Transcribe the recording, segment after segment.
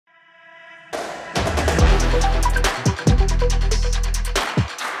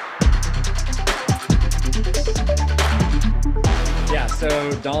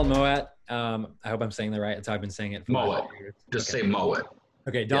So Donald Mowat, I hope I'm saying that right. That's how I've been saying it for Mowat. Just say Mowat.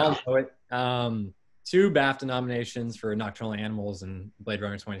 Okay, Donald Mowat. 2 BAFTA nominations for Nocturnal Animals and Blade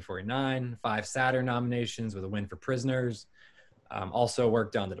Runner 2049, 5 Saturn nominations with a win for Prisoners. Also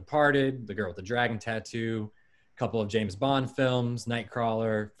worked on The Departed, The Girl with the Dragon Tattoo, a couple of James Bond films,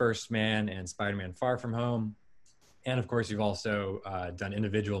 Nightcrawler, First Man, and Spider-Man Far From Home. And of course, you've also done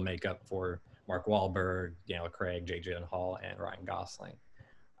individual makeup for Mark Wahlberg, Daniel Craig, Jake Gyllenhaal, and Ryan Gosling.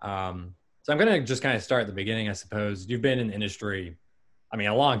 So I'm going to just kind of start at the beginning, I suppose. You've been in the industry, I mean,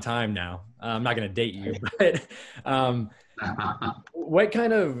 a long time now. I'm not going to date you, but what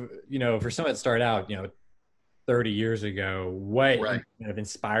kind of, for someone that started out, 30 years ago, what kind of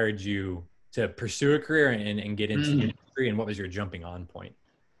inspired you to pursue a career and get into the industry, and what was your jumping on point?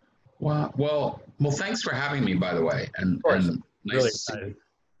 Well, thanks for having me, by the way. And nice really to see you.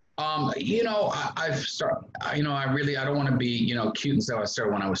 I've started, I don't want to be, cute and say I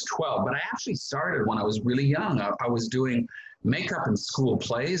started when I was 12, but I actually started when I was really young. I was doing makeup in school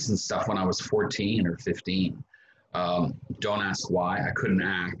plays and stuff when I was 14 or 15. Don't ask why. I couldn't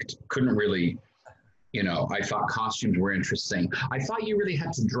act, couldn't really, I thought costumes were interesting. I thought you really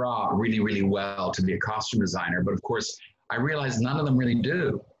had to draw really, really well to be a costume designer. But of course, I realized none of them really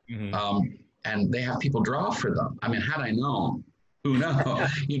do. Mm-hmm. And they have people draw for them. I mean, had I known, who knows?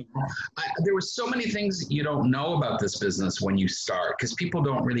 There were so many things you don't know about this business when you start, because people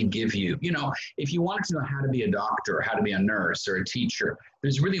don't really give you, if you wanted to know how to be a doctor, or how to be a nurse or a teacher,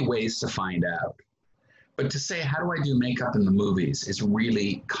 there's really ways to find out. But to say, how do I do makeup in the movies is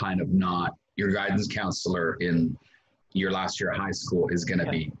really kind of not. Your guidance counselor in your last year of high school is going to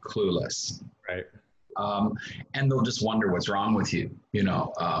be clueless. Right. And they'll just wonder what's wrong with you,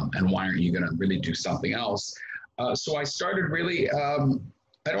 and why aren't you going to really do something else? So I started really, I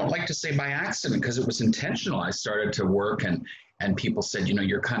don't like to say by accident, because it was intentional. I started to work and people said,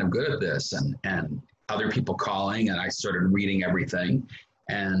 you're kind of good at this, and other people calling, and I started reading everything,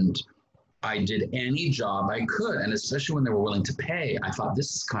 and I did any job I could. And especially when they were willing to pay, I thought,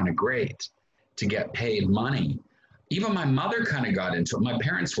 this is kind of great to get paid money. Even my mother kind of got into it. My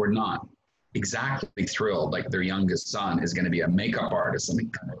parents were not exactly thrilled, like their youngest son is going to be a makeup artist. I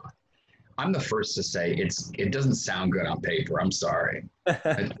mean, I'm the first to say it doesn't sound good on paper. I'm sorry. It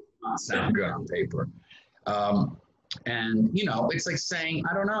does not sound good on paper. And it's like saying,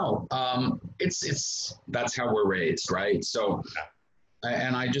 I don't know. That's how we're raised, right? So,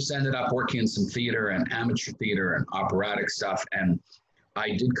 and I just ended up working in some theater and amateur theater and operatic stuff. And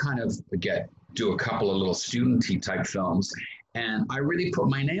I did kind of do a couple of little student-y type films. And I really put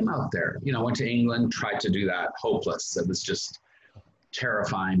my name out there. Went to England, tried to do that, hopeless. It was just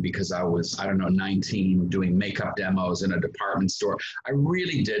terrifying, because I was, 19, doing makeup demos in a department store. I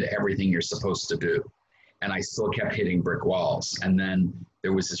really did everything you're supposed to do. And I still kept hitting brick walls. And then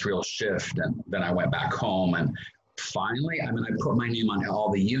there was this real shift. And then I went back home, and finally, I put my name on all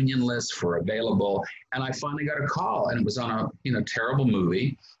the union lists for available. And I finally got a call, and it was on a terrible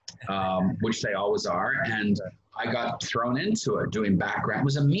movie, which they always are. And I got thrown into it doing background. It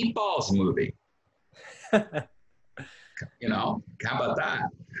was a Meatballs movie. How about that?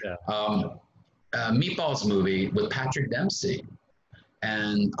 Yeah. A Meatballs movie with Patrick Dempsey.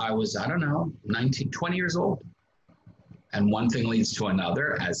 And I was, 20 years old. And one thing leads to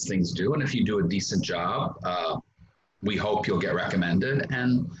another, as things do. And if you do a decent job, we hope you'll get recommended.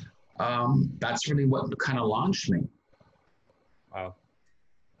 And that's really what kind of launched me. Wow.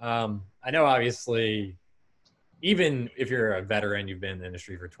 I know, obviously, even if you're a veteran, you've been in the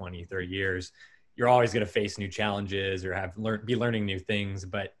industry for 20, 30 years, you're always going to face new challenges or be learning new things.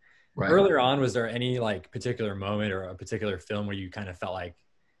 But earlier on, was there any particular moment or a particular film where you kind of felt like,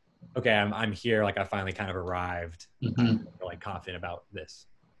 okay, I'm here, I finally kind of arrived, confident about this?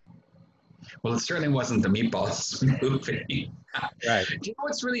 Well, it certainly wasn't the Meatballs movie. Right. Do you know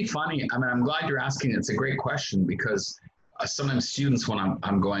what's really funny? I'm glad you're asking. It's a great question, because sometimes students, when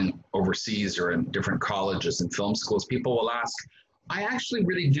I'm going overseas or in different colleges and film schools, people will ask, I actually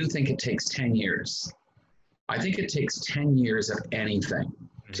really do think it takes 10 years. I think it takes 10 years of anything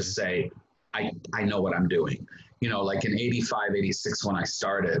to say, I know what I'm doing. Like in 85, 86, when I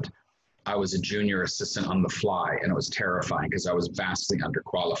started, I was a junior assistant on the fly, and it was terrifying because I was vastly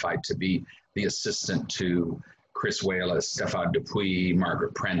underqualified to be the assistant to Chris Walas, Stefan Dupuis,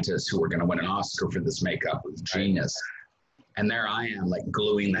 Margaret Prentice, who were going to win an Oscar for this makeup. It was genius. And there I am,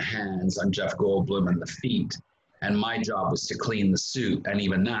 gluing the hands on Jeff Goldblum and the feet. And my job was to clean the suit. And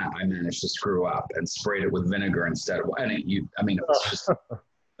even that, I managed to screw up and sprayed it with vinegar instead of, it was just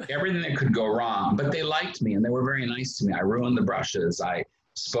everything that could go wrong. But they liked me, and they were very nice to me. I ruined the brushes. I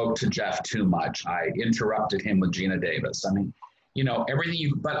spoke to Jeff too much. I interrupted him with Gina Davis. you know, everything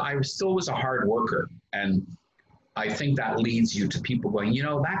you, but I still was a hard worker. And I think that leads you to people going, you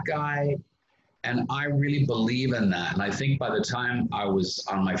know, that guy, and I really believe in that. And I think by the time I was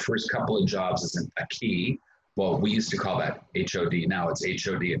on my first couple of jobs as a key, well, we used to call that HOD. Now it's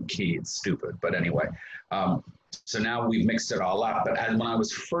HOD and key. It's stupid. But anyway, so now we've mixed it all up. But when I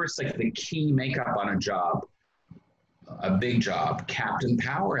was first like the key makeup on a job, a big job, Captain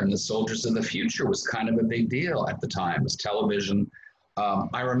Power and the Soldiers of the Future was kind of a big deal at the time. It was television.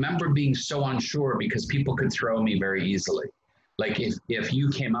 I remember being so unsure because people could throw me very easily. Like if you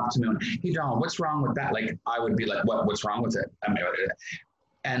came up to me and, hey, Don, what's wrong with that? Like I would be like, what's wrong with it? I mean,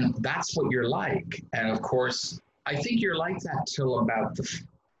 and that's what you're like. And of course, I think you're like that till about the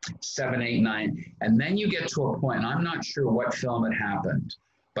 7, 8, 9. And then you get to a point, and I'm not sure what film it happened,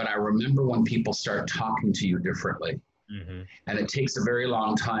 but I remember when people start talking to you differently. Mm-hmm. And it takes a very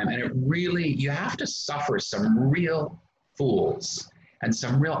long time. And it really, you have to suffer some real fools and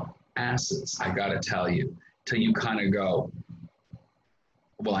some real asses, I got to tell you, till you kind of go,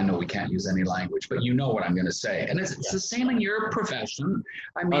 well, I know we can't use any language, but you know what I'm going to say. And it's the same in your profession.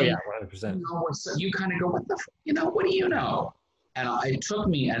 I mean, 100%. You know, so you kind of go, what do you know? And it took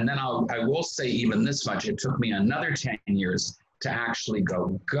me, and then I will say even this much, it took me another 10 years to actually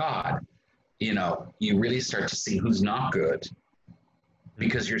go, God, you know, you really start to see who's not good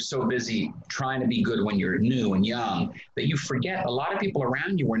because you're so busy trying to be good when you're new and young that you forget a lot of people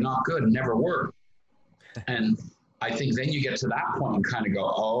around you were not good and never were. And I think then you get to that point and kind of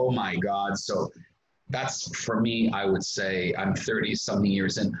go, oh my God. So that's for me, I would say I'm 30 something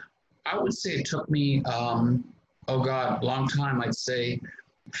years in. I would say it took me, oh God, long time. I'd say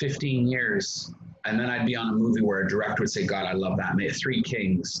 15 years. And then I'd be on a movie where a director would say, God, I love that. Three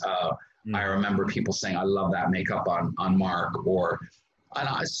Kings. I remember people saying, I love that makeup on Mark.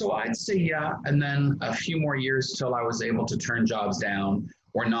 So I'd say, yeah. And then a few more years till I was able to turn jobs down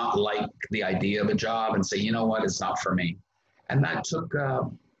or not like the idea of a job and say, you know what, it's not for me. And that took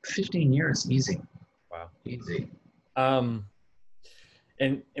 15 years, easy. Wow. Easy. And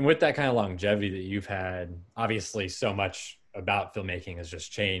with that kind of longevity that you've had, obviously so much about filmmaking has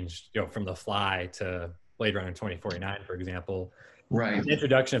just changed, you know, from The Fly to Blade Runner 2049, for example. Right. The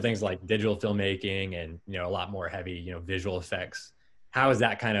introduction of things like digital filmmaking and, you know, a lot more heavy, you know, visual effects. How has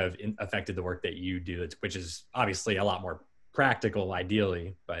that kind of affected the work that you do, which is obviously a lot more practical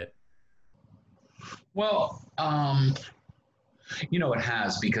ideally, but well, you know, it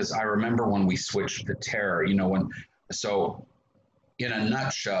has, because I remember when we switched to Terror, you know, so in a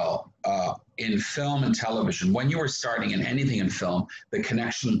nutshell, in film and television, when you were starting in anything in film, the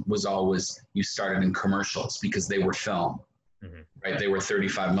connection was always you started in commercials because they were film, right? They were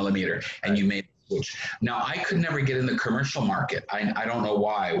 35 millimeter and you made the switch. Now I could never get in the commercial market. I don't know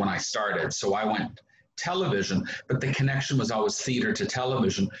why when I started. So I went television, but the connection was always theater to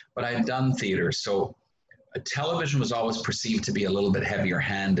television, but I had done theater. So television was always perceived to be a little bit heavier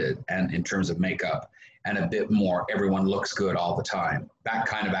handed and in terms of makeup and a bit more, everyone looks good all the time. That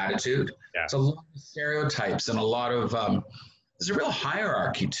kind of attitude. Yeah. It's a lot of stereotypes and a lot of, there's a real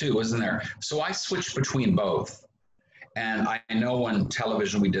hierarchy too, isn't there? So I switched between both. And I know when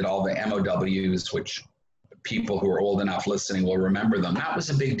television, we did all the MOWs, which people who are old enough listening will remember them. That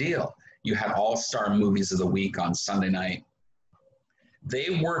was a big deal. You had all-star movies of the week on Sunday night.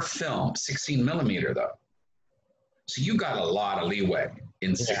 They were filmed 16 millimeter though. So you got a lot of leeway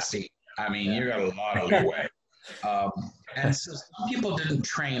in 16. I mean, you got a lot of leeway. And so some people didn't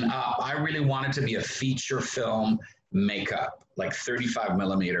train up. I really wanted to be a feature film makeup, like 35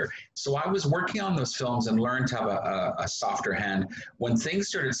 millimeter. So I was working on those films and learned to have a softer hand. When things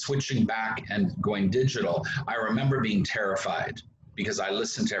started switching back and going digital, I remember being terrified because I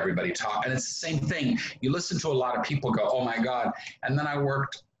listened to everybody talk. And it's the same thing. You listen to a lot of people go, oh my God. And then I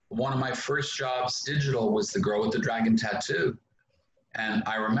worked, one of my first jobs digital was The Girl with the Dragon Tattoo. And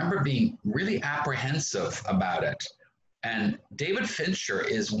I remember being really apprehensive about it. And David Fincher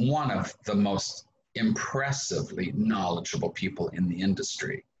is one of the most impressively knowledgeable people in the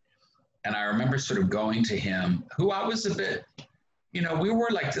industry. And I remember sort of going to him, who I was a bit, you know, we were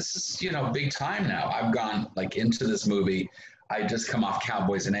like, this is, you know, big time now. I've gone like into this movie. I just come off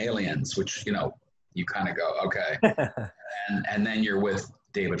Cowboys and Aliens, which, you know, you kind of go, okay. and then you're with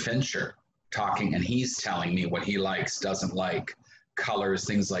David Fincher talking, and he's telling me what he likes, doesn't like, colors,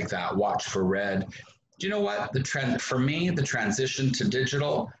 things like that, watch for red. Do you know what? The trend, for me, the transition to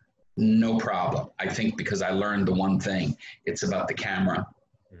digital, no problem. I think because I learned the one thing, it's about the camera,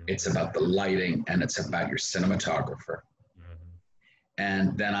 it's about the lighting, and it's about your cinematographer.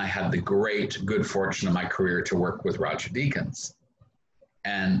 And then I had the good fortune of my career to work with Roger Deakins.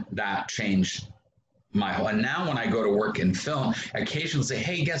 And that changed my whole, and now when I go to work in film, occasionally say,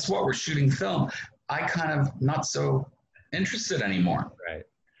 hey, guess what? We're shooting film. I kind of not so interested anymore. Right.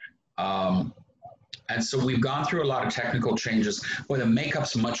 And so we've gone through a lot of technical changes where the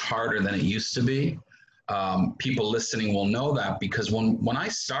makeup's much harder than it used to be. People listening will know that, because when I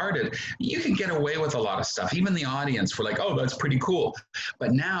started, you could get away with a lot of stuff. Even the audience were like, oh, that's pretty cool.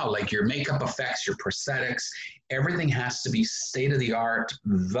 But now, like, your makeup effects, your prosthetics, everything has to be state of the art,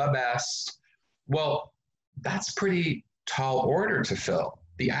 the best. Well, that's pretty tall order to fill.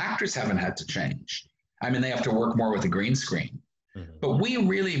 The actors haven't had to change. I mean, they have to work more with the green screen. Mm-hmm. But we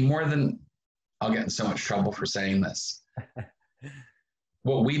really, more than, I'll get in so much trouble for saying this.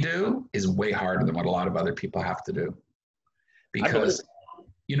 What we do is way harder than what a lot of other people have to do. Because,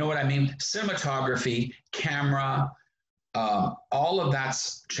 you know what I mean? Cinematography, camera, all of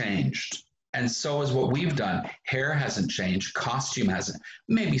that's changed. And so is what we've done. Hair hasn't changed. Costume hasn't.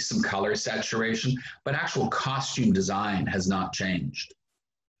 Maybe some color saturation, but actual costume design has not changed.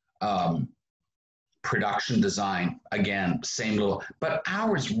 Production design, again, same little, but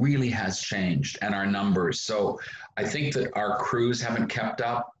ours really has changed, and our numbers. So I think that our crews haven't kept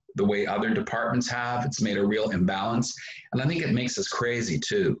up the way other departments have. It's made a real imbalance. And I think it makes us crazy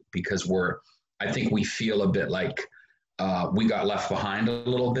too, because I think we feel a bit like we got left behind a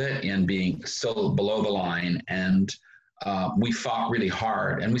little bit in being still below the line. And we fought really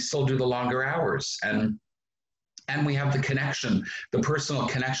hard, and we still do the longer hours. And we have the connection, the personal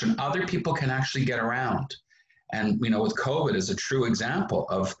connection. Other people can actually get around. And, you know, with COVID is a true example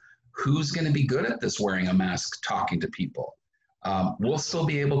of who's going to be good at this, wearing a mask, talking to people. We'll still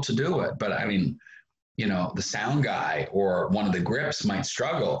be able to do it. But I mean, you know, the sound guy or one of the grips might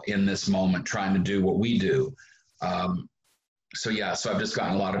struggle in this moment trying to do what we do. So I've just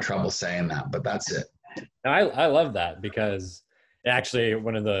gotten a lot of trouble saying that, but that's it. I love that, because actually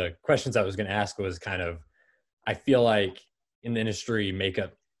one of the questions I was going to ask was kind of, I feel like in the industry,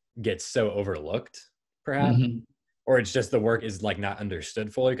 makeup gets so overlooked, perhaps, or it's just the work is like not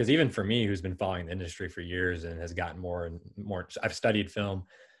understood fully. Because even for me, who's been following the industry for years and has gotten more and more, I've studied film,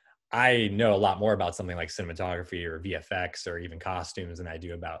 I know a lot more about something like cinematography or VFX or even costumes than I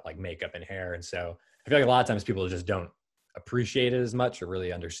do about like makeup and hair. And so I feel like a lot of times people just don't appreciate it as much or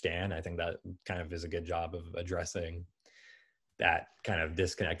really understand. I think that kind of is a good job of addressing that kind of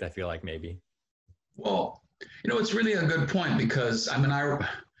disconnect, I feel like, maybe. Well, you know, it's really a good point, because I mean, I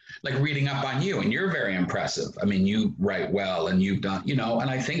like reading up on you, and you're very impressive. I mean, you write well, and you've done, you know,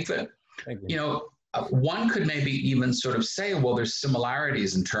 and I think that, you know, one could maybe even sort of say, well, there's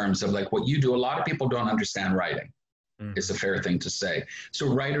similarities in terms of like what you do. A lot of people don't understand writing, is a fair thing to say.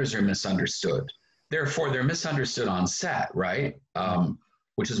 So writers are misunderstood. Therefore, they're misunderstood on set, right?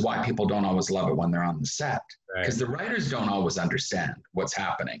 Which is why people don't always love it when they're on the set, because the writers don't always understand what's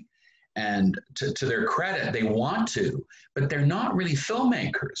happening. And to their credit, they want to, but they're not really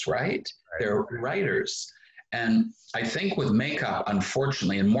filmmakers, right? They're writers. And I think with makeup,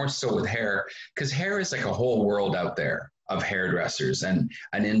 unfortunately, and more so with hair, because hair is like a whole world out there of hairdressers and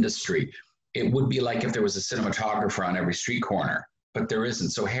an industry. It would be like if there was a cinematographer on every street corner, but there isn't.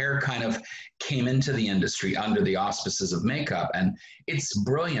 So hair kind of came into the industry under the auspices of makeup, and it's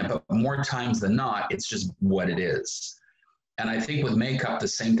brilliant, but more times than not, it's just what it is. And I think with makeup, the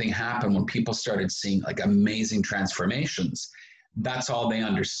same thing happened when people started seeing like amazing transformations. That's all they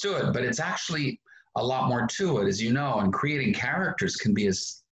understood, but it's actually a lot more to it, as you know, and creating characters can be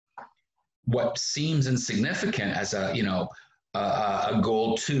as what seems insignificant as a, you know, a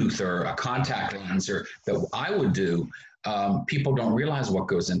gold tooth or a contact lens, or that I would do. People don't realize what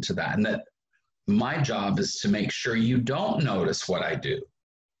goes into that. And that my job is to make sure you don't notice what I do.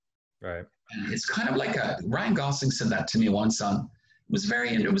 Right. And it's kind of like Ryan Gosling said that to me once on,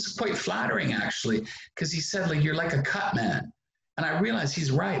 it was quite flattering actually, because he said, like, you're like a cut man. And I realized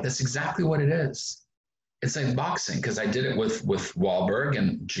he's right. That's exactly what it is. It's like boxing, because I did it with Wahlberg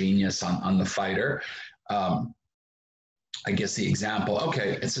and Genius on The Fighter. I guess the example,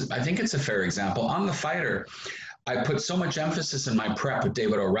 okay, I think it's a fair example. On The Fighter, I put so much emphasis in my prep with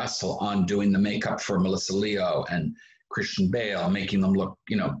David O. Russell on doing the makeup for Melissa Leo and Christian Bale, making them look,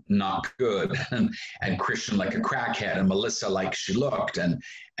 you know, not good, and Christian like a crackhead, and Melissa like she looked,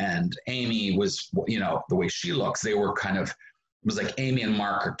 and Amy was, you know, the way she looks. They were kind of, it was like Amy and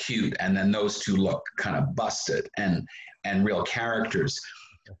Mark are cute, and then those two look kind of busted and real characters.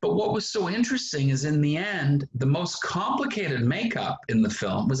 But what was so interesting is, in the end, the most complicated makeup in the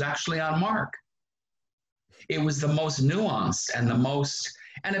film was actually on Mark. It was the most nuanced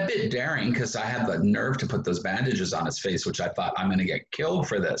and a bit daring, because I had the nerve to put those bandages on his face, which I thought, I'm going to get killed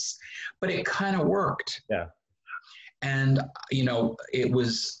for this. But it kind of worked. Yeah. And, you know, it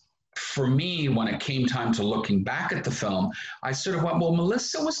was for me, when it came time to looking back at the film, I sort of went, well,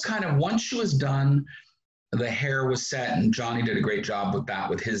 Melissa was kind of, once she was done, the hair was set, and Johnny did a great job with that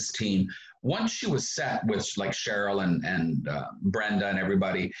with his team. Once she was set with like Cheryl and Brenda and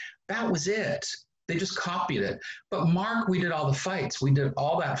everybody, that was it. They just copied it. But Mark, we did all the fights. We did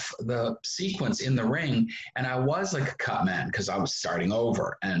all that, the sequence in the ring. And I was like a cut man because I was starting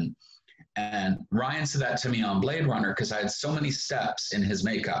over. And Ryan said that to me on Blade Runner because I had so many steps in his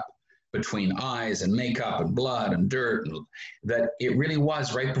makeup between eyes and makeup and blood and dirt that it really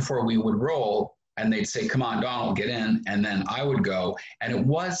was right before we would roll and they'd say, come on, Donald, get in. And then I would go. And it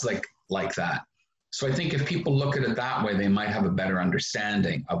was like that. So I think if people look at it that way, they might have a better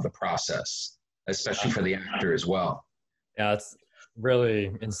understanding of the process, especially for the actor as well. Yeah, it's really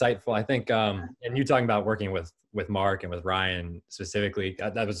insightful. I think, and you talking about working with Mark and with Ryan specifically,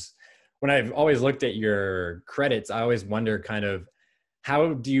 that was, when I've always looked at your credits, I always wonder kind of,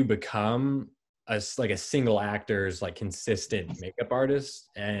 how do you become a single actor's like consistent makeup artist,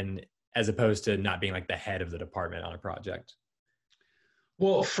 and as opposed to not being like the head of the department on a project?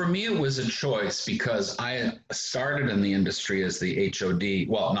 Well, for me, it was a choice because I started in the industry as the HOD.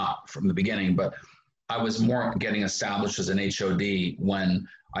 Well, not from the beginning, but I was more getting established as an HOD when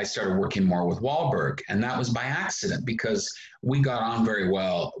I started working more with Wahlberg. And that was by accident because we got on very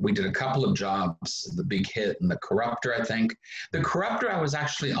well. We did a couple of jobs, The Big Hit and The Corruptor, I think. The Corruptor I was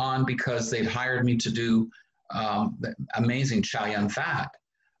actually on because they'd hired me to do the amazing Chow Yun Fat.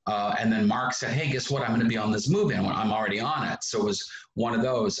 And then Mark said, hey, guess what? I'm going to be on this movie. And I'm already on it. So it was one of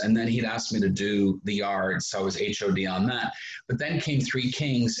those. And then he'd asked me to do The Yard. So I was HOD on that. But then came Three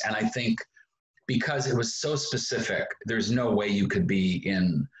Kings. And I think because it was so specific, there's no way you could be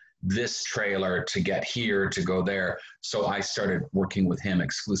in this trailer to get here, to go there. So I started working with him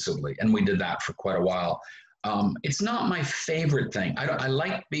exclusively. And we did that for quite a while. It's not my favorite thing. I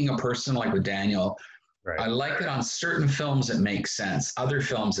like being a person like with Daniel. Right. I like it on certain films it makes sense. Other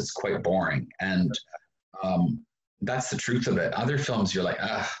films it's quite boring. And that's the truth of it. Other films you're like,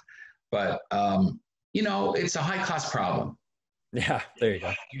 ugh. But, it's a high-class problem. Yeah, there you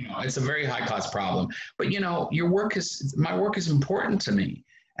go. It's a very high-class problem. But, my work is important to me.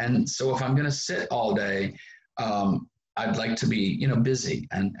 And so if I'm going to sit all day, I'd like to be, busy.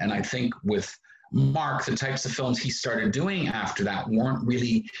 And I think with Mark, the types of films he started doing after that weren't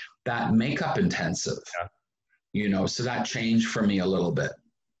really that makeup intensive, so that changed for me a little bit.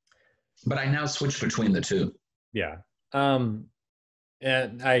 But I now switch between the two. Yeah. And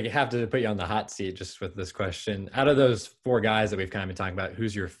I have to put you on the hot seat just with this question. Out of those four guys that we've kind of been talking about,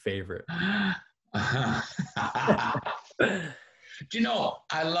 who's your favorite? I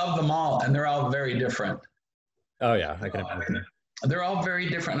love them all, and they're all very different. Oh, yeah. I can imagine. They're all very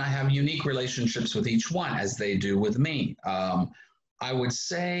different. I have unique relationships with each one, as they do with me. I would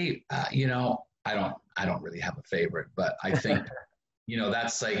say, I don't really have a favorite, but I think,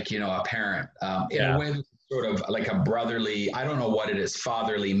 that's like, a parent. In a way, sort of like a brotherly, I don't know what it is,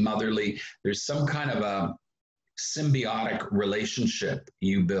 fatherly, motherly. There's some kind of a symbiotic relationship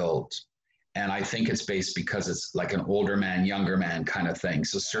you build. And I think it's based because it's like an older man, younger man kind of thing.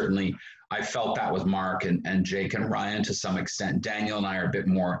 So certainly I felt that with Mark and Jake and Ryan to some extent. Daniel and I are a bit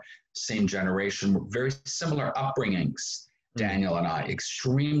more same generation, very similar upbringings. Daniel and I,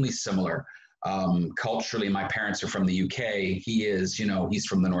 extremely similar. Culturally, my parents are from the UK. He is, he's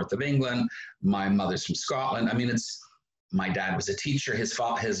from the north of England. My mother's from Scotland. I mean, my dad was a teacher. His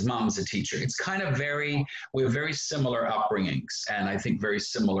mom's a teacher. It's kind of we have very similar upbringings, and I think very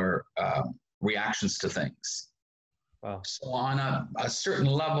similar reactions to things. Wow. So on a certain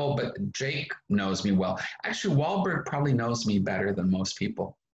level, but Jake knows me well. Actually, Wahlberg probably knows me better than most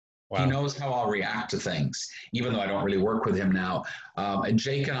people. Wow. He knows how I'll react to things, even though I don't really work with him now. And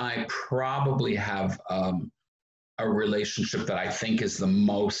Jake and I probably have a relationship that I think is the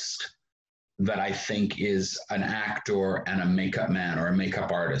most, that I think is an actor and a makeup man or a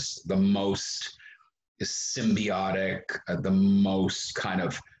makeup artist, the most symbiotic, the most kind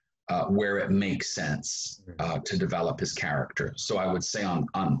of where it makes sense to develop his character. So I would say on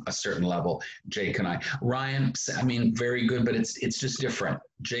a certain level, Jake and I. Ryan, I mean, very good, but it's just different.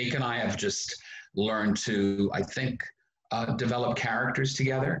 Jake and I have just learned to, I think, develop characters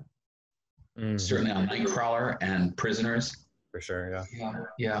together. Mm-hmm. Certainly on Nightcrawler and Prisoners. For sure,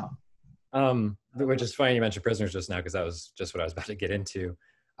 yeah. Which is funny you mentioned Prisoners just now, because that was just what I was about to get into.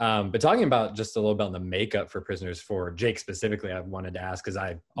 But talking about just a little bit on the makeup for Prisoners, for Jake specifically, I wanted to ask, because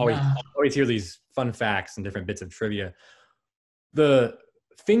I always hear these fun facts and different bits of trivia. The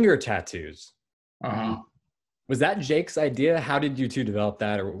finger tattoos. Was that Jake's idea? How did you two develop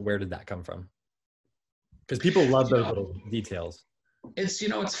that, or where did that come from? Because people love those little details. It's,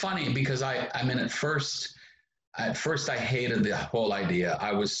 it's funny because I mean, at first I hated the whole idea.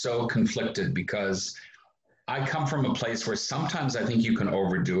 I was so conflicted because I come from a place where sometimes I think you can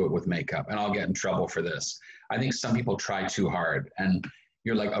overdo it with makeup, and I'll get in trouble for this. I think some people try too hard, and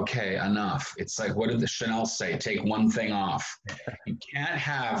you're like, okay, enough. It's like, what did the Chanel say? Take one thing off. You can't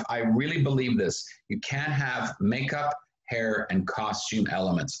have, I really believe this, you can't have makeup, hair, and costume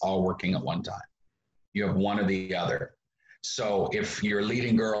elements all working at one time. You have one or the other. So if your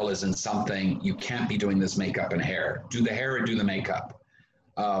leading girl is in something, you can't be doing this makeup and hair. Do the hair or do the makeup.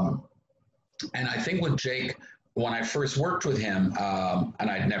 And I think with Jake, when I first worked with him, and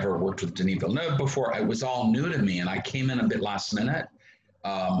I'd never worked with Denis Villeneuve before, it was all new to me, and I came in a bit last minute,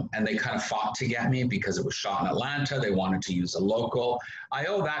 and they kind of fought to get me because it was shot in Atlanta. They wanted to use a local. I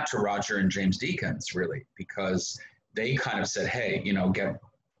owe that to Roger and James Deakins, really, because they kind of said, hey, get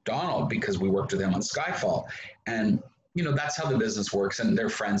Donald, because we worked with him on Skyfall. And, that's how the business works, and they're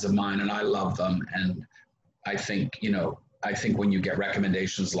friends of mine, and I love them. And I think, when you get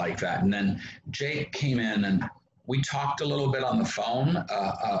recommendations like that. And then Jake came in and we talked a little bit on the phone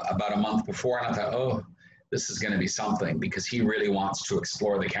about a month before. And I thought, oh, this is going to be something, because he really wants to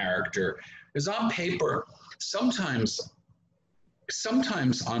explore the character. Because on paper, sometimes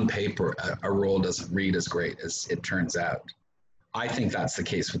on paper, a role doesn't read as great as it turns out. I think that's the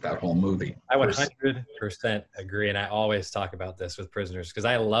case with that whole movie. I 100% agree. And I always talk about this with Prisoners because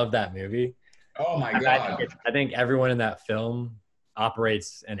I love that movie. Oh my God. I think everyone in that film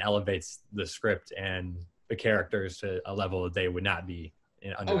operates and elevates the script and the characters to a level that they would not be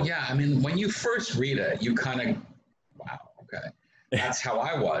under. Oh yeah. I mean, when you first read it, you kind of, wow, okay. That's how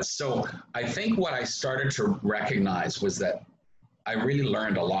I was. So I think what I started to recognize was that I really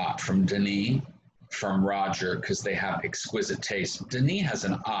learned a lot from Denis, from Roger, because they have exquisite taste. Denis has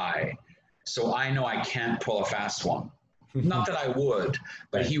an eye, so I know I can't pull a fast one. Not that I would,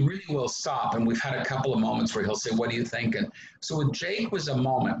 but he really will stop. And we've had a couple of moments where he'll say, what do you think? And so with Jake was a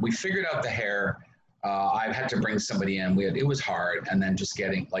moment, we figured out the hair. I had to bring somebody in. It was hard. And then just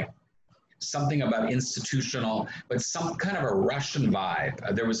getting like something about institutional, but some kind of a Russian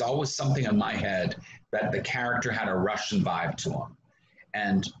vibe. There was always something in my head that the character had a Russian vibe to him.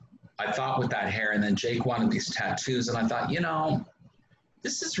 And I thought with that hair, and then Jake wanted these tattoos. And I thought,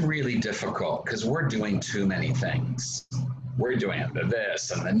 this is really difficult because we're doing too many things. We're doing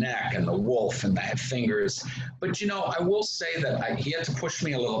this and the neck and the wolf and the fingers. But, I will say that he had to push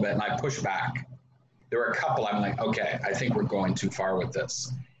me a little bit, and I pushed back. There were a couple I'm like, okay, I think we're going too far with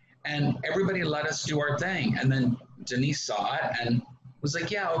this. And everybody let us do our thing. And then Denis saw it and was like,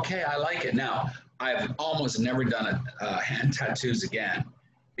 yeah, okay, I like it. Now, I've almost never done hand tattoos again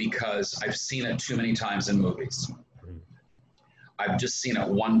because I've seen it too many times in movies. I've just seen it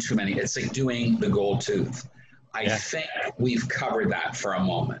one too many. It's like doing the gold tooth. I think we've covered that for a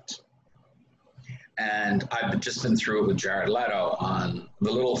moment. And I've just been through it with Jared Leto on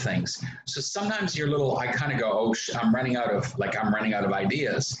the little things. So sometimes I kind of go, oh, I'm running out of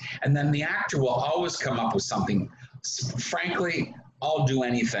ideas. And then the actor will always come up with something. Frankly, I'll do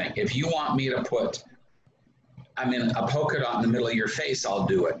anything. If you want me to put, a polka dot in the middle of your face, I'll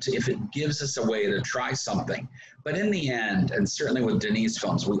do it. If it gives us a way to try something. But in the end, and certainly with Denis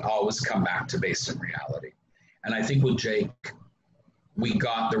films, we always come back to based in reality. And I think with Jake, we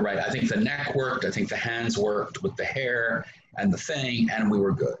got I think the neck worked, I think the hands worked with the hair and the thing, and we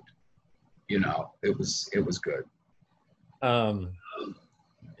were good. It was good.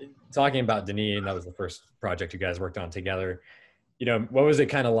 Talking about Denis, and that was the first project you guys worked on together. What was it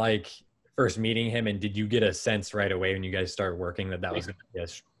kind of like first meeting him, and did you get a sense right away when you guys started working that was going to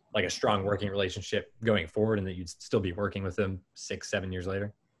be a strong working relationship going forward, and that you'd still be working with him 6-7 years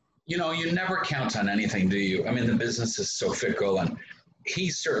later? You never count on anything, do you? The business is so fickle, and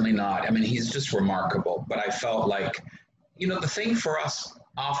he's certainly not. He's just remarkable. But I felt like, the thing for us,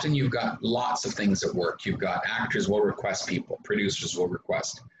 often you've got lots of things at work. You've got actors will request people, producers will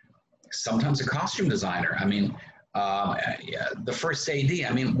request, sometimes a costume designer. The first AD.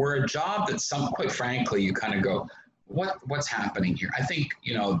 We're a job that quite frankly, you kind of go, what's happening here? I think,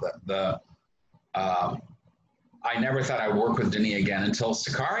 I never thought I'd work with Denis again until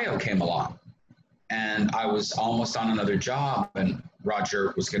Sicario came along. And I was almost on another job, and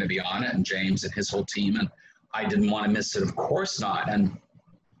Roger was going to be on it, and James and his whole team, and I didn't want to miss it. Of course not. And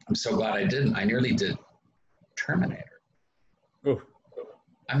I'm so glad I didn't. I nearly did Terminator. Ooh.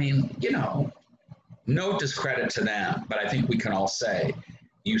 No discredit to them, but I think we can all say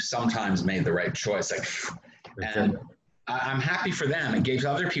you sometimes made the right choice. And I'm happy for them. It gave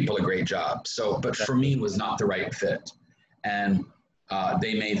other people a great job. But for me, it was not the right fit. And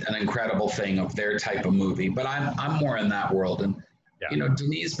they made an incredible thing of their type of movie. But I'm more in that world. And You know,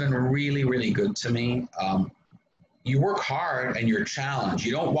 Denis been really, really good to me. You work hard and you're challenged.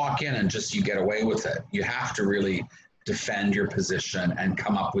 You don't walk in and just you get away with it. You have to really defend your position and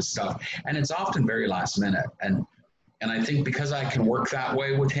come up with stuff. And it's often very last minute. And I think because I can work that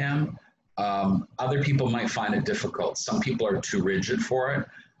way with him, other people might find it difficult. Some people are too rigid for it.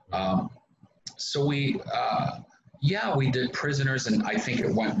 So we did Prisoners, and I think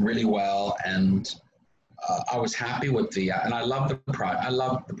it went really well. And I was happy with and I loved the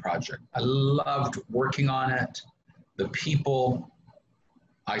project. I loved working on it. The people,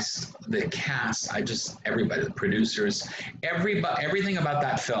 the cast, everybody, the producers, everything about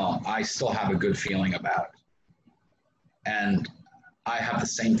that film, I still have a good feeling about. And I have the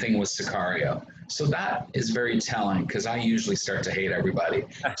same thing with Sicario. So that is very telling, because I usually start to hate everybody.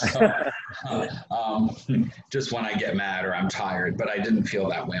 So, just when I get mad or I'm tired, but I didn't feel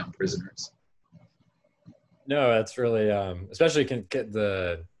that way on Prisoners. No, that's really, especially can get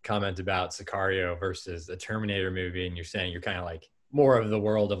the comment about Sicario versus the Terminator movie, and you're saying you're kind of like more of the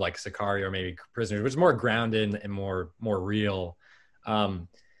world of like Sicario, or maybe Prisoners, which is more grounded and more real,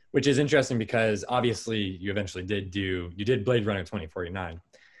 which is interesting because obviously you eventually did Blade Runner 2049,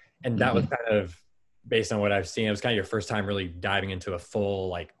 and that was kind of based on what I've seen. It was kind of your first time really diving into a full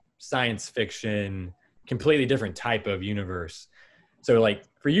like science fiction, completely different type of universe. So like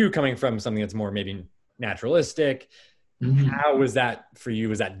for you, coming from something that's more maybe naturalistic, how was that for you?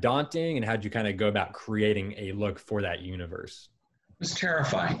 Was that daunting, and how did you kind of go about creating a look for that universe? It was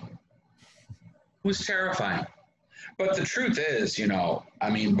terrifying. But the truth is, you know,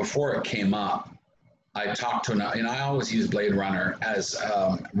 I mean, before it came up, I talked to I always use Blade Runner as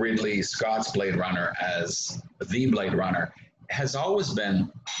Ridley Scott's Blade Runner as the Blade Runner has always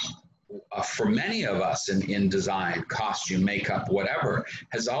been, for many of us in design, costume, makeup, whatever,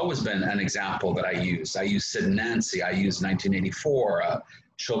 has always been an example that I use. I use Sid and Nancy. I use 1984,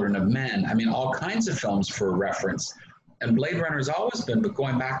 Children of Men. I mean, all kinds of films for reference. And Blade Runner has always been, but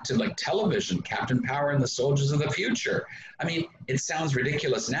going back to like television, Captain Power and the Soldiers of the Future. I mean, it sounds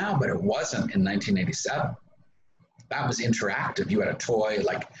ridiculous now, but it wasn't in 1987. That was interactive. You had a toy,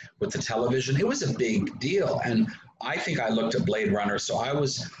 like with the television. It was a big deal. And I think I looked at Blade Runner, so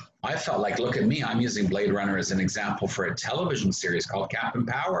I felt like, look at me, I'm using Blade Runner as an example for a television series called Captain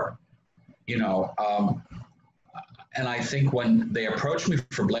Power, you know. And I think when they approached me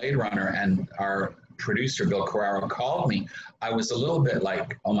for Blade Runner and our producer, Bill Carraro, called me, I was a little bit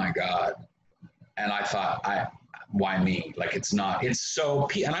like, oh my God. And I thought, why me? Like, it's so,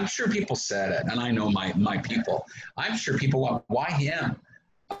 and I'm sure people said it, and I know my people, I'm sure people want, why him?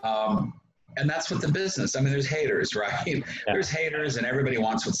 And that's what the business, I mean, there's haters, right? Yeah. There's haters, and everybody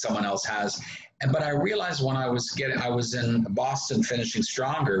wants what someone else has. But I realized when I was in Boston finishing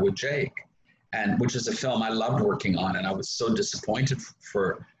Stronger with Jake, which is a film I loved working on, and I was so disappointed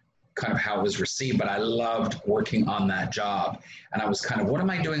for kind of how it was received, but I loved working on that job. And I was kind of, what am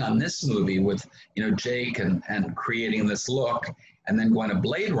I doing on this movie with, you know, Jake and creating this look, and then going to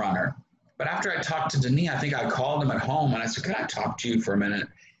Blade Runner. But after I talked to Denis, I think I called him at home and I said, can I talk to you for a minute?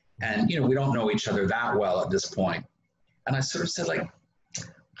 And, you know, we don't know each other that well at this point. And I sort of said, like,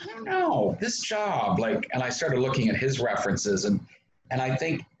 I don't know, this job, like, and I started looking at his references. And I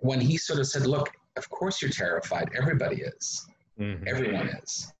think when he sort of said, look, of course you're terrified. Everybody is. Mm-hmm. Everyone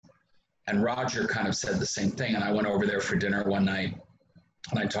is. And Roger kind of said the same thing. And I went over there for dinner one night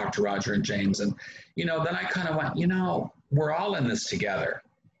and I talked to Roger and James. And, you know, then I kind of went, you know, we're all in this together.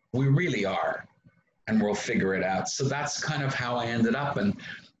 We really are. And we'll figure it out. So that's kind of how I ended up. And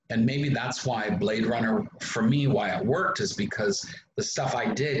maybe that's why Blade Runner, for me, why it worked, is because the stuff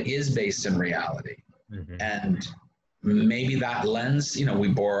I did is based in reality. Mm-hmm. And maybe that lens, you know, we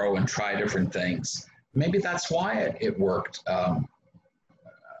borrow and try different things. Maybe that's why it worked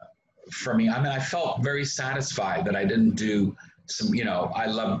for me. I mean, I felt very satisfied that I didn't do some, you know, I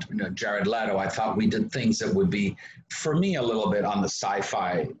loved, you know, Jared Leto. I thought we did things that would be, for me, a little bit on the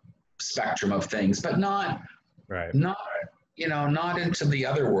sci-fi spectrum of things, but not, you know, not into the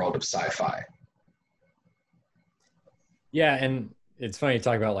other world of sci-fi. Yeah, and it's funny to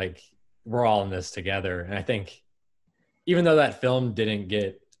talk about, like, we're all in this together. And I think even though that film didn't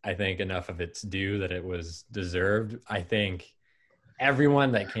get, I think, enough of its due that it was deserved, I think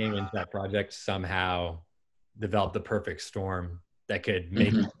everyone that came into that project somehow developed the perfect storm that could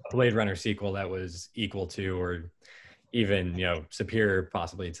make a Blade Runner sequel that was equal to, or even, you know, superior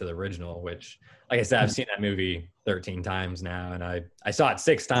possibly to the original, which, like I said, I've seen that movie 13 times now, and I saw it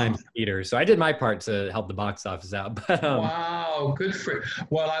 6 times in theaters. So I did my part to help the box office out. But, wow, good for you.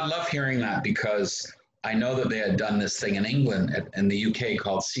 Well, I love hearing that, because I know that they had done this thing in England, in the UK,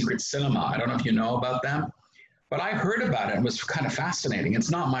 called Secret Cinema. I don't know if you know about them. but I heard about it and was kind of fascinating. It's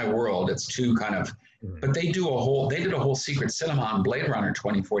not my world. It's too kind of, but they did a whole secret cinema on Blade Runner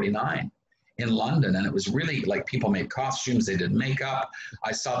 2049 in London. And it was really like people made costumes, they did makeup.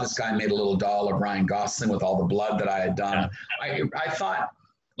 I saw this guy made a little doll of Ryan Gosling with all the blood that I had done. Yeah. I thought,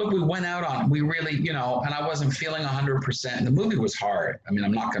 look, we went out on, we really, you know, and I wasn't feeling 100%. The movie was hard. I mean,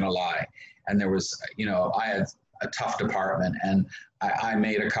 I'm not going to lie. And there was, you know, I had a tough department and I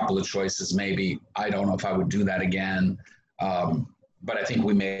made a couple of choices. Maybe, I don't know if I would do that again. But I think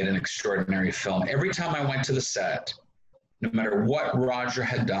we made an extraordinary film. Every time I went to the set, no matter what Roger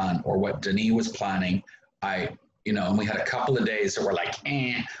had done or what Denis was planning, you know, and we had a couple of days that were like,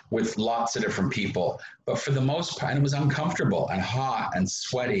 with lots of different people. But for the most part, it was uncomfortable and hot and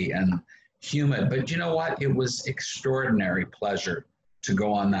sweaty and humid. But you know what? It was extraordinary pleasure to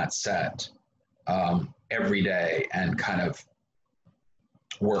go on that set every day and kind of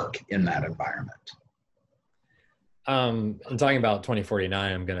work in that environment. And talking about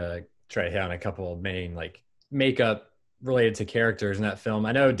 2049, I'm gonna try to hit on a couple of main like makeup related to characters in that film.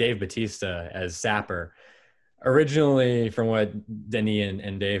 I know Dave Bautista as Sapper. Originally, from what Denis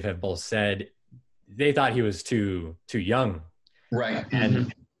and Dave have both said, they thought he was too young. Right.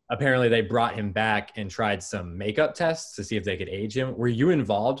 And apparently they brought him back and tried some makeup tests to see if they could age him. Were you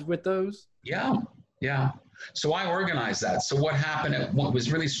involved with those? Yeah. So I organized that. So what happened, it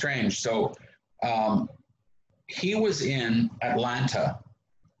was really strange. So he was in Atlanta.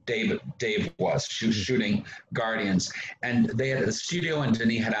 Dave was shooting Guardians, and they had the studio, and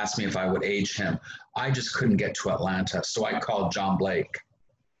Denis had asked me if I would age him. I just couldn't get to Atlanta, so I called John Blake,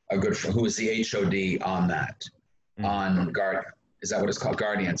 who was the HOD on that, on Guardians. Is that what it's called?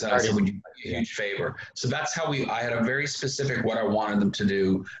 Guardians. And I said, would you do me a huge favor? So that's how I had a very specific what I wanted them to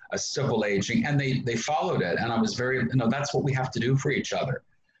do, a civil aging, and they followed it. And I was very, that's what we have to do for each other.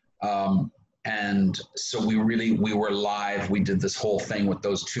 And so we were live. We did this whole thing with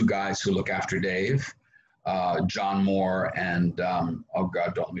those two guys who look after Dave, John Moore and, oh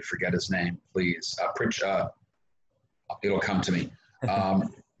God, don't let me forget his name, please. It'll come to me.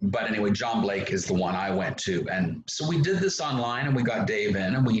 But anyway, John Blake is the one I went to. And so we did this online and we got Dave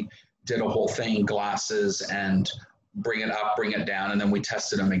in and we did a whole thing, glasses and bring it up, bring it down. And then we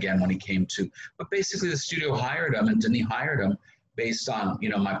tested him again when he came to. But basically the studio hired him and Denis hired him based on,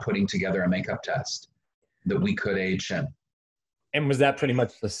 my putting together a makeup test that we could age him. And was that pretty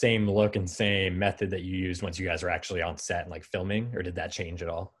much the same look and same method that you used once you guys were actually on set and like filming, or did that change at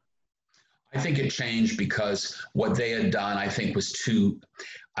all? I think it changed because what they had done, I think, was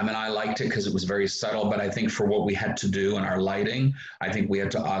I liked it because it was very subtle, but I think for what we had to do in our lighting, I think we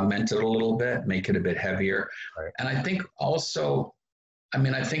had to augment it a little bit, make it a bit heavier. Right. And I think also,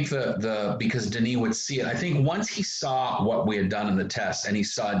 I think because Denis would see it, I think once he saw what we had done in the test and he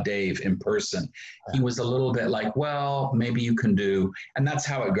saw Dave in person, he was a little bit like, well, maybe you can do, and that's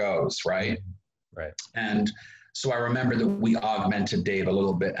how it goes, right? Right. And so I remember that we augmented Dave a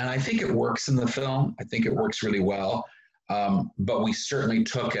little bit, and I think it works in the film. I think it works really well, but we certainly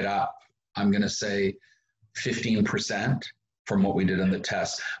took it up, I'm going to say 15% from what we did in the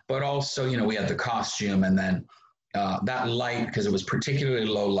test. But also, we had the costume and then that light, because it was particularly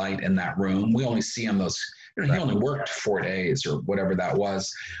low light in that room. We only see him he only worked 4 days or whatever that was.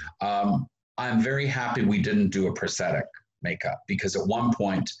 I'm very happy we didn't do a prosthetic makeup, because at one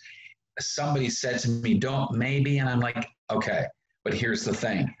point somebody said to me, don't maybe, and I'm like, okay, but here's the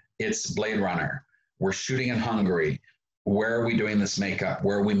thing. It's Blade Runner. We're shooting in Hungary. Where are we doing this makeup?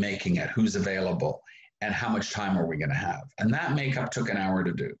 Where are we making it? Who's available? And how much time are we going to have? And that makeup took an hour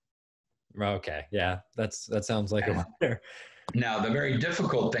to do. Okay. Yeah. That sounds like a winner. Now, the very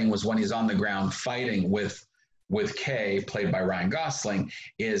difficult thing was when he's on the ground fighting with Kay, played by Ryan Gosling,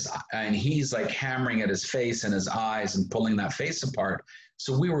 and he's like hammering at his face and his eyes and pulling that face apart.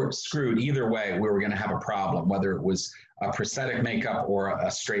 So we were screwed either way. We were going to have a problem, whether it was a prosthetic makeup or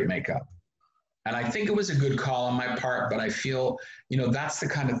a straight makeup. And I think it was a good call on my part, but I feel, that's the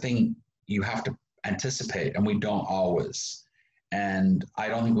kind of thing you have to anticipate, and we don't always. And I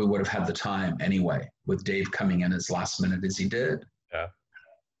don't think we would have had the time anyway, with Dave coming in as last minute as he did. Yeah.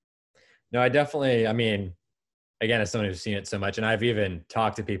 No, I definitely, again, as someone who's seen it so much, and I've even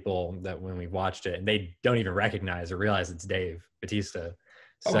talked to people that when we watched it, and they don't even recognize or realize it's Dave Bautista.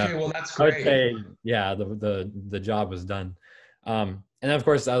 So okay, well, that's great. I would say, yeah, the job was done. And then, of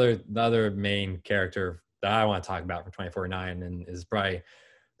course, the other main character that I want to talk about for 2049 and is probably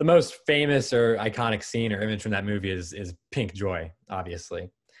the most famous or iconic scene or image from that movie is Pink Joy, obviously.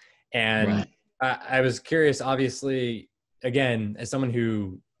 And right. I was curious, obviously, again, as someone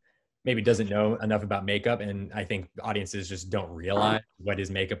who maybe doesn't know enough about makeup, and I think audiences just don't realize what is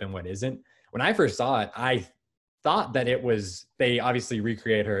makeup and what isn't. When I first saw it, I thought that it was, they obviously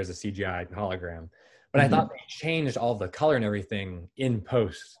recreate her as a CGI hologram, but I thought they changed all the color and everything in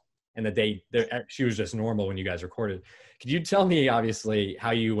post, and that she was just normal when you guys recorded. Could you tell me, obviously,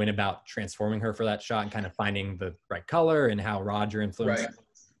 how you went about transforming her for that shot and kind of finding the right color, and how Roger influenced? Right.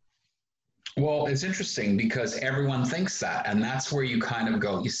 Well, it's interesting because everyone thinks that, and that's where you kind of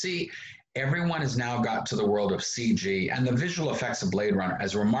go, you see, everyone has now got to the world of CG, and the visual effects of Blade Runner,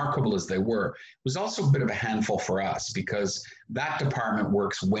 as remarkable as they were, was also a bit of a handful for us because that department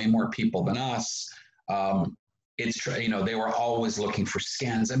works way more people than us. They were always looking for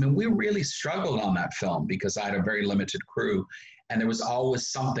scans. I mean, we really struggled on that film because I had a very limited crew, and there was always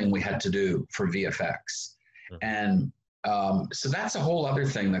something we had to do for VFX. And so that's a whole other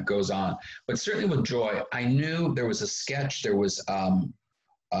thing that goes on. But certainly with Joy, I knew there was a sketch. There was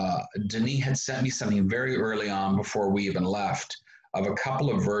Denis had sent me something very early on before we even left of a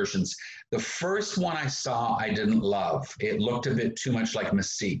couple of versions. The first one I saw, I didn't love. It looked a bit too much like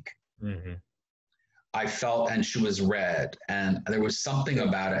Mystique. I felt, and she was red, and there was something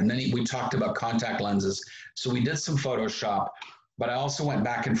about it. And then we talked about contact lenses. So we did some Photoshop, but I also went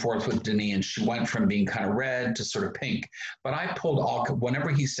back and forth with Denis, and she went from being kind of red to sort of pink. But I pulled whenever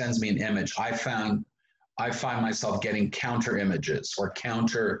he sends me an image, I find myself getting counter images or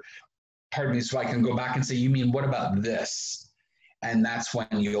so I can go back and say, you mean, what about this? And that's when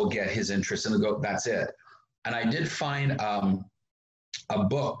you'll get his interest, and go, that's it. And I did find a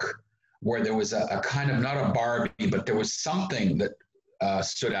book where there was a kind of, not a Barbie, but there was something that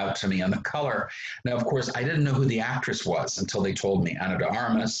stood out to me, and the color. Now, of course, I didn't know who the actress was until they told me, Ana de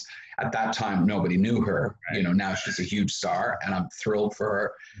Armas. At that time, nobody knew her. Right. Now she's a huge star, and I'm thrilled for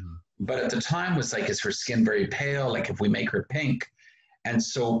her. But at the time was like, is her skin very pale? Like, if we make her pink? And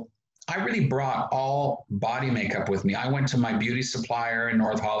so I really brought all body makeup with me. I went to my beauty supplier in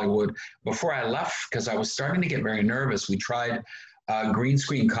North Hollywood before I left because I was starting to get very nervous. We tried green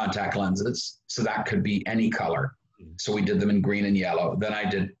screen contact lenses, so that could be any color. So we did them in green and yellow. Then I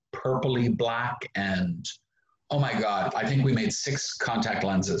did purpley black, and oh my God, I think we made 6 contact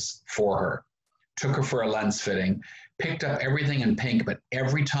lenses for her. Took her for a lens fitting, picked up everything in pink, but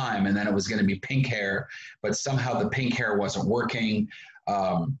every time, and then it was going to be pink hair, but somehow the pink hair wasn't working.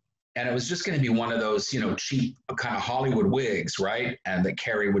 And it was just going to be one of those, cheap kind of Hollywood wigs, right? And that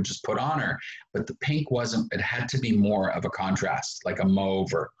Carrie would just put on her. But the pink wasn't, it had to be more of a contrast, like a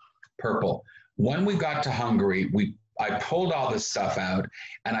mauve or purple. When we got to Hungary, I pulled all this stuff out,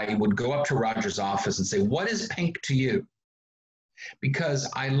 and I would go up to Roger's office and say, what is pink to you? Because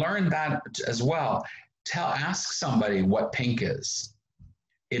I learned that as well. Ask somebody what pink is.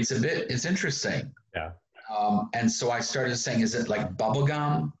 It's interesting. Yeah. And so I started saying, is it like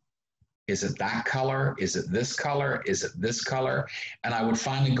bubblegum? Is it that color? Is it this color? Is it this color? And I would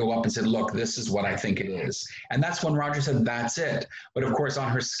finally go up and say, look, this is what I think it is. And that's when Roger said, that's it. But of course, on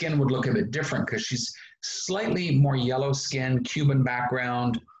her skin would look a bit different because she's slightly more yellow skin, Cuban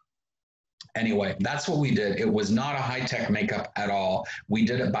background. Anyway, that's what we did. It was not a high-tech makeup at all. We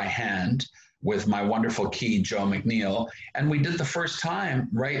did it by hand with my wonderful key, Joe McNeil. And we did the first time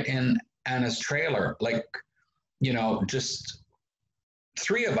right in Anna's trailer, like, just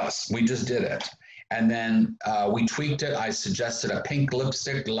 3 of us, we just did it. And then we tweaked it. I suggested a pink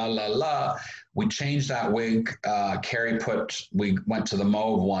lipstick, la, la, la. We changed that wig. Carrie we went to the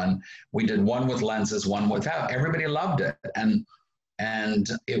mauve one. We did one with lenses, one without. Everybody loved it. And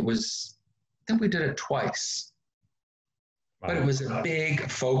it was, I think we did it twice. Wow. But it was a big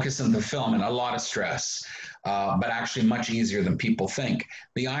focus in the film and a lot of stress, but actually much easier than people think.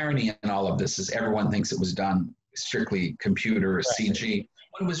 The irony in all of this is everyone thinks it was done strictly computer or CG,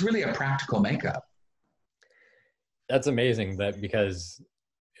 when it was really a practical makeup. That's amazing, because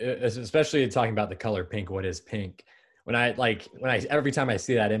especially talking about the color pink, what is pink? Every time I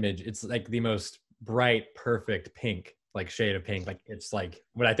see that image, it's like the most bright, perfect pink, like shade of pink. Like, it's like,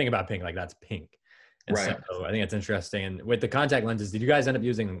 when I think about pink, like, that's pink. And right. So I think it's interesting. And with the contact lenses, did you guys end up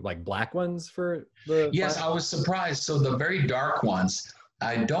using like black ones for the? Yes, I was surprised. So the very dark ones,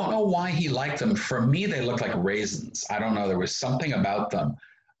 I don't know why he liked them. For me, they looked like raisins. I don't know. There was something about them.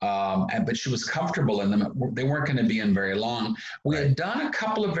 But she was comfortable in them. They weren't going to be in very long. We had done a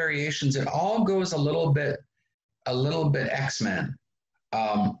couple of variations. It all goes a little bit X-Men.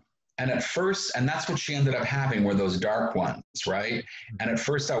 And at first, and that's what she ended up having, were those dark ones, right? And at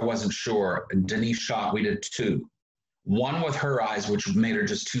first I wasn't sure. Denis shot, we did 2. One with her eyes, which made her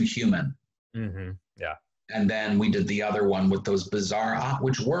just too human. Mm-hmm. Yeah. And then we did the other one with those bizarre,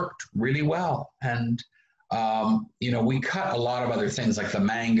 which worked really well. And, we cut a lot of other things, like the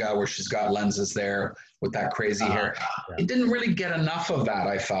manga, where she's got lenses there with that crazy hair. Yeah. It didn't really get enough of that,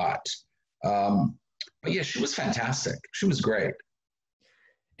 I thought. But yeah, she was fantastic. She was great.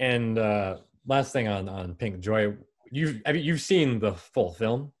 And last thing on Pink Joy, you've seen the full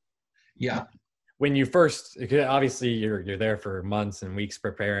film? Yeah. When you first, obviously you're there for months and weeks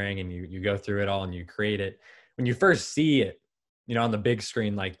preparing, and you go through it all and you create it. When you first see it, on the big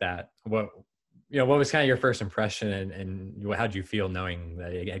screen like that, what was kind of your first impression, and how'd you feel knowing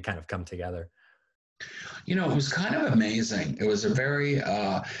that it had kind of come together? It was kind of amazing. It was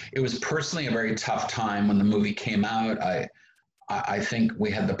it was personally a very tough time when the movie came out. I think we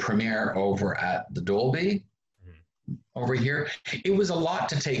had the premiere over at the Dolby over here. It was a lot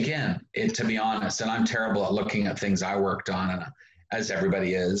to take in, to be honest. And I'm terrible at looking at things I worked on, and as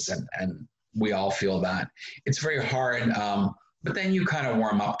everybody is, and we all feel that. It's very hard. But then you kind of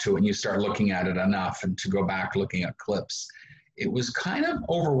warm up to it and you start looking at it enough, and to go back looking at clips. It was kind of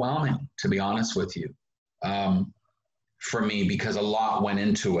overwhelming, to be honest with you, for me, because a lot went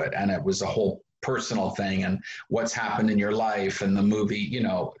into it, and it was a whole personal thing, and what's happened in your life and the movie,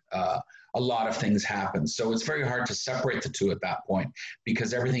 a lot of things happen. So it's very hard to separate the two at that point,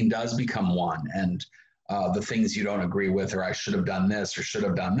 because everything does become one. And the things you don't agree with, or I should have done this or should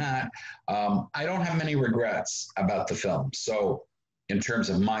have done that. I don't have many regrets about the film. So in terms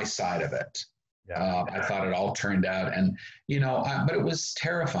of my side of it, I thought it all turned out, and but it was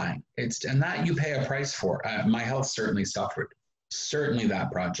terrifying. And that you pay a price for. My health certainly suffered. Certainly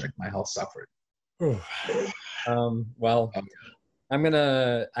that project, my health suffered. Well, I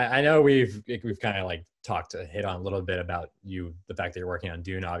know we've kind of like hit on a little bit about the fact that you're working on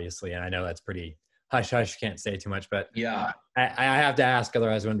Dune, obviously, and I know that's pretty hush hush, can't say too much, but yeah, I have to ask,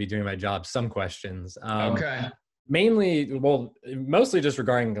 otherwise I wouldn't be doing my job. Some questions. Okay. Mostly just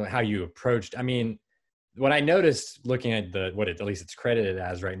regarding how you approached. I mean, what I noticed looking at at least it's credited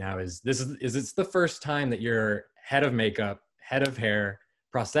as right now is it's the first time that you're head of makeup, head of hair,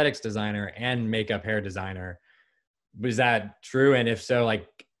 prosthetics designer, and makeup hair designer. Was that true? And if so,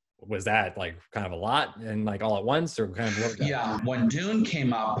 was that kind of a lot and all at once, or kind of? Yeah, when Dune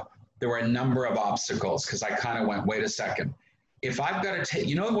came up, there were a number of obstacles, because I kind of went, wait a second. If I've got to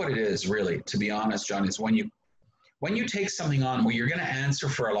take, what it is really, to be honest, John, is when you take something on where you're going to answer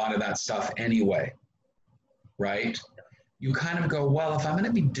for a lot of that stuff anyway, right? You kind of go, well, if I'm going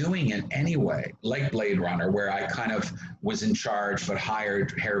to be doing it anyway, like Blade Runner, where I kind of was in charge but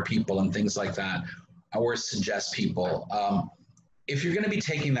hired hair people and things like that, or suggest people. If you're going to be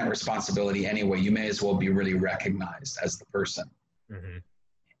taking that responsibility anyway, you may as well be really recognized as the person. Mm-hmm.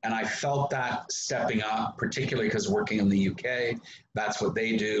 And I felt that stepping up, particularly because working in the UK, that's what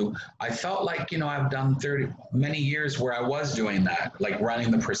they do. I felt like, I've done many years where I was doing that, like running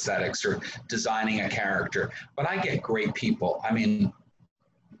the prosthetics or designing a character. But I get great people. I mean,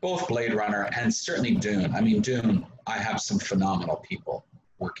 both Blade Runner and certainly Dune. I mean, Dune, I have some phenomenal people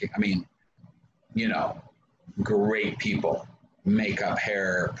working. I mean, great people, makeup,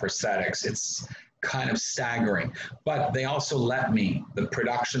 hair, prosthetics. It's kind of staggering, but they also the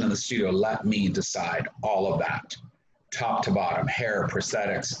production and the studio let me decide all of that, top to bottom, hair,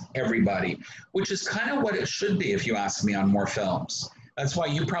 prosthetics, everybody, which is kind of what it should be if you ask me on more films. That's why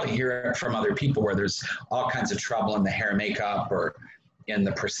you probably hear it from other people where there's all kinds of trouble in the hair, makeup, or in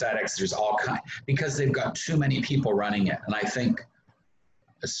the prosthetics. There's all kinds, because they've got too many people running it. And I think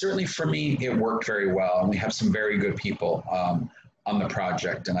certainly for me, it worked very well. And we have some very good people on the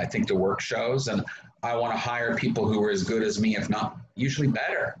project, and I think the work shows, and I want to hire people who are as good as me, if not usually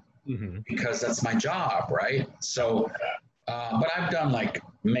better, because that's my job, right? So, but I've done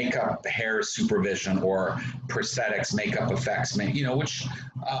makeup, hair supervision, or prosthetics, makeup effects,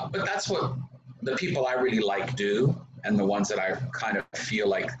 but that's what the people I really like do, and the ones that I kind of feel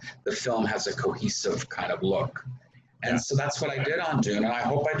like the film has a cohesive kind of look. And so that's what I did on Dune, and I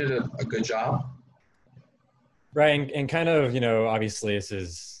hope I did a good job. Right, and kind of, obviously this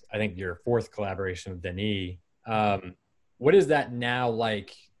is, I think, your fourth collaboration with Denis. What is that now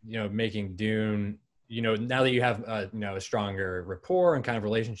like, making Dune, now that you have, a stronger rapport and kind of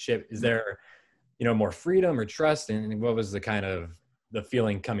relationship, is there, more freedom or trust? And what was the kind of the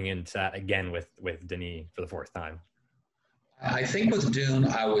feeling coming into that again with Denis for the fourth time? I think with Dune,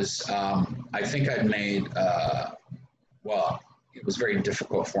 I think I'd made, it was very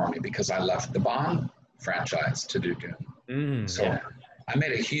difficult for me because I left the Bond franchise to do Dune. I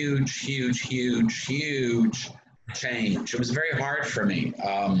made a huge change. It was very hard for me.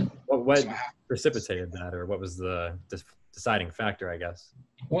 What precipitated that, or what was the deciding factor, I guess?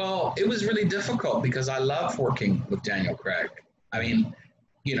 Well, it was really difficult because I love working with Daniel Craig. I mean,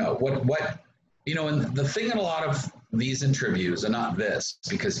 and the thing in a lot of these interviews, and not this,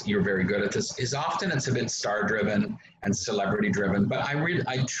 because you're very good at this, is often it's a bit star-driven and celebrity-driven, but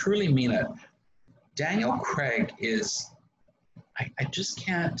I truly mean it. Daniel Craig is, I just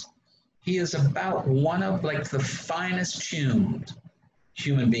can't, he is about one of like the finest tuned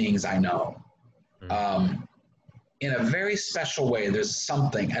human beings I know. In a very special way, there's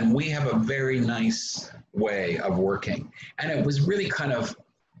something, and we have a very nice way of working. And it was really kind of,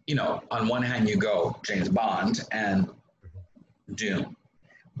 you know, on one hand you go James Bond and Dune.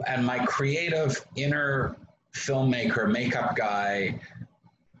 And my creative inner filmmaker, makeup guy,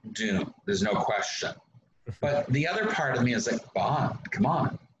 Dune, there's no question. But the other part of me is like, Bond, come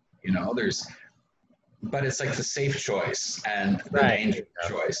on. You know, but it's like the safe choice and the dangerous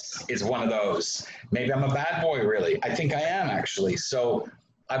choice is one of those. Maybe I'm a bad boy, really. I think I am, actually. So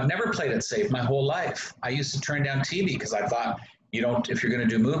I've never played it safe my whole life. I used to turn down TV because I thought, if you're going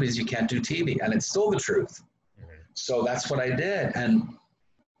to do movies, you can't do TV. And it's still the truth. So that's what I did. And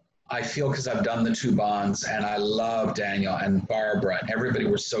I feel, because I've done the 2 Bonds, and I love Daniel and Barbara, and everybody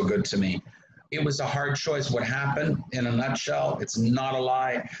were so good to me. It was a hard choice. What happened, in a nutshell, it's not a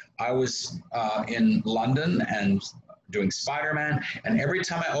lie. I was in London and doing Spider-Man, and every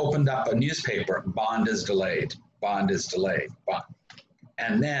time I opened up a newspaper, Bond is delayed, Bond is delayed, Bond.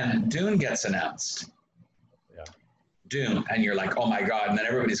 And then Dune gets announced. Yeah. Dune, and you're like, oh my God, and then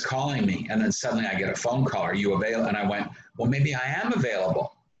everybody's calling me, and then suddenly I get a phone call, are you available? And I went, well, maybe I am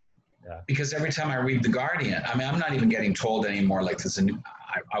available. Yeah. Because every time I read The Guardian, I mean, I'm not even getting told anymore, like there's a new,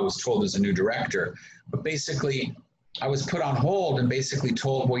 I was told there's a new director, but basically I was put on hold and basically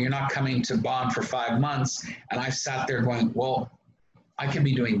told, well, you're not coming to Bond for 5 months. And I sat there going, well, I could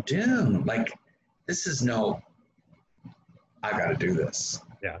be doing Dune. Like, this is I got to do this.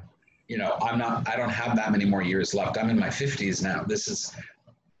 Yeah. You know, I don't have that many more years left. I'm in my 50s now.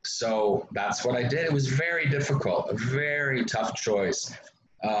 So that's what I did. It was very difficult, a very tough choice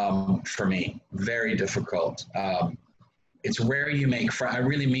for me, very difficult. It's rare you make friends. I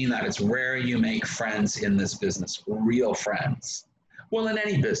really mean that. It's rare you make friends in this business, real friends. Well, in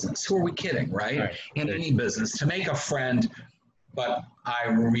any business, who are we kidding, right? In any business, to make a friend, but I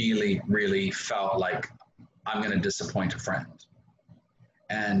really, really felt like I'm going to disappoint a friend.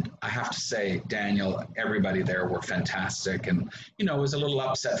 And I have to say, Daniel, everybody there were fantastic. And, you know, it was a little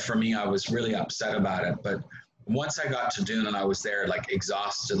upset for me. I was really upset about it. But once I got to Dune and I was there, like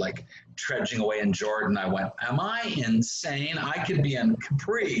exhausted, like trudging away in Jordan, I went, am I insane? I could be in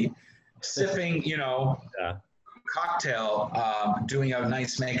Capri sipping, you know, cocktail, doing a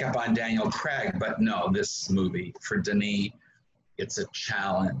nice makeup on Daniel Craig. But no, this movie for Denis, it's a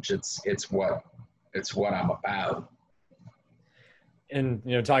challenge. It's what I'm about. And,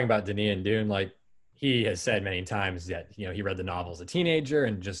 you know, talking about Denis and Dune, like he has said many times that, you know, he read the novel as a teenager,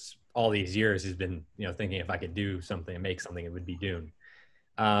 and just all these years he's been, you know, thinking if I could do something and make something, it would be Dune.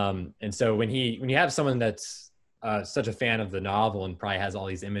 And so when you have someone that's such a fan of the novel and probably has all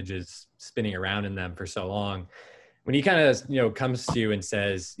these images spinning around in them for so long, when he kind of, you know, comes to you and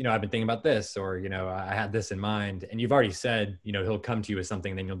says, you know, I've been thinking about this, or, you know, I had this in mind, and you've already said, you know, he'll come to you with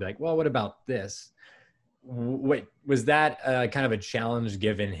something, and then you'll be like, well, what about this? Wait, was that kind of a challenge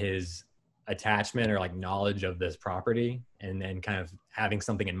given his attachment or like knowledge of this property, and then kind of having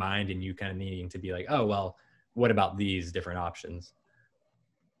something in mind and you kind of needing to be like, oh, well, what about these different options?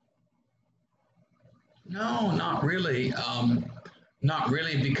 No, not really. Not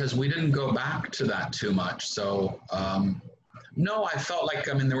really, because we didn't go back to that too much. So, no, I felt like,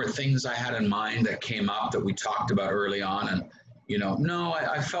 I mean, there were things I had in mind that came up that we talked about early on. And, you know, no,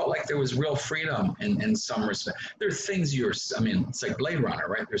 I felt like there was real freedom in some respect. There are things it's like Blade Runner,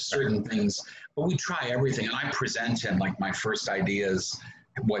 right? There's certain things, but we try everything. And I present him like my first ideas,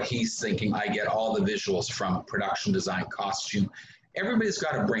 what he's thinking. I get all the visuals from production design, costume. Everybody's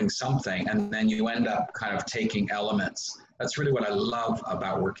got to bring something, and then you end up kind of taking elements. That's really what I love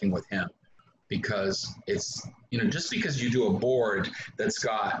about working with him, because it's, you know, just because you do a board that's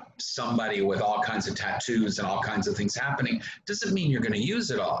got somebody with all kinds of tattoos and all kinds of things happening doesn't mean you're going to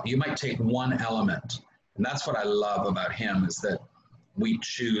use it all. You might take one element, and that's what I love about him, is that we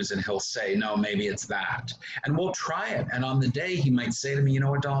choose and he'll say, no, maybe it's that, and we'll try it. And on the day he might say to me, you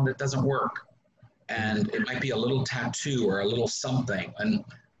know what, Donald, it doesn't work. And it might be a little tattoo or a little something, and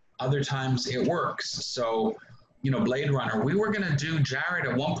other times it works. So, you know, Blade Runner, we were going to do, Jared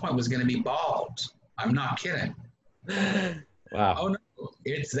at one point was going to be bald. I'm not kidding. Wow. Oh no,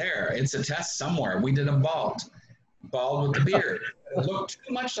 it's there. It's a test somewhere. We did him bald with the beard. It looked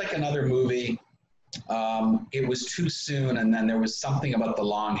too much like another movie. It was too soon. And then there was something about the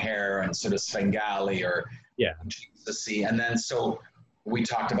long hair and sort of Svengali or Jesus-y. And then so we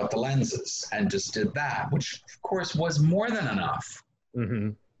talked about the lenses and just did that, which of course was more than enough. Mm-hmm.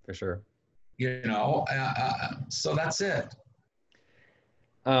 For sure. You know, so that's it.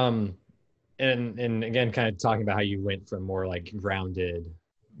 And and again, kind of talking about how you went from more like grounded,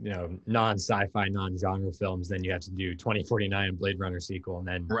 non-sci-fi, non-genre films, then you have to do 2049 Blade Runner sequel, and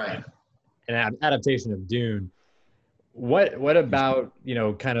then Right. an adaptation of Dune. What about,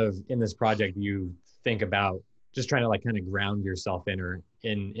 kind of in this project you think about just trying to like kind of ground yourself in, or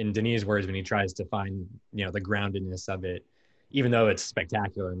in Denis' words, when he tries to find, the groundedness of it, even though it's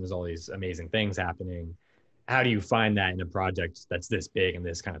spectacular and there's all these amazing things happening, how do you find that in a project that's this big and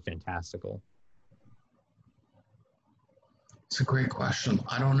this kind of fantastical? It's a great question.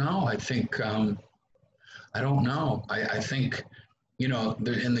 I don't know. I think, I don't know. I think, in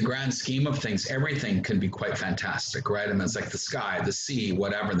the grand scheme of things, everything can be quite fantastic, right? I mean, it's like the sky, the sea,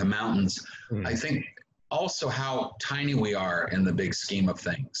 whatever, the mountains. Mm. I think also how tiny we are in the big scheme of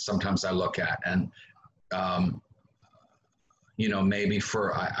things. Sometimes I look at, and, maybe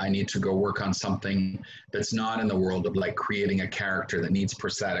I need to go work on something that's not in the world of like creating a character that needs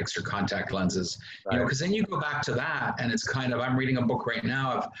prosthetics or contact lenses, Right. because then you go back to that, and it's kind of, I'm reading a book right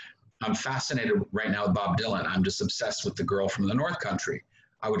now I'm fascinated right now with Bob Dylan. I'm just obsessed with The Girl from the North Country.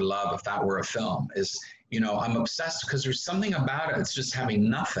 I would love if that were a film. I'm obsessed because there's something about it. It's just having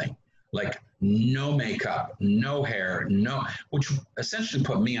nothing, like no makeup, no hair, which essentially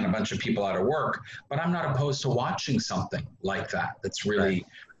put me and a bunch of people out of work. But I'm not opposed to watching something like that. That's really,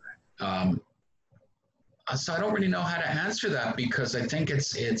 so I don't really know how to answer that, because I think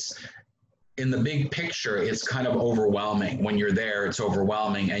it's in the big picture, it's kind of overwhelming. When you're there, it's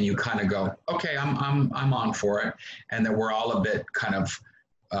overwhelming, and you kind of go, okay, I'm on for it. And that we're all a bit kind of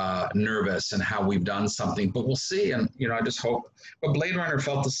nervous and how we've done something, but we'll see. And, I just hope, but Blade Runner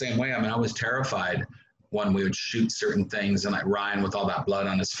felt the same way. I mean, I was terrified when we would shoot certain things, and like Ryan with all that blood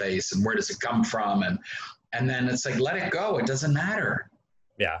on his face, and where does it come from? And then it's like, let it go. It doesn't matter.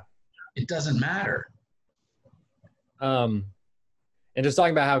 Yeah. It doesn't matter. And just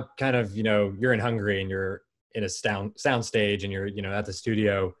talking about how kind of, you're in Hungary and you're in a sound stage, and you're, at the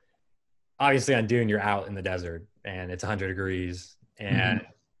studio. Obviously on Dune, you're out in the desert and it's 100 degrees. And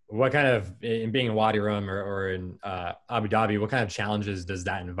what kind of, in being in Wadi Rum or in Abu Dhabi, what kind of challenges does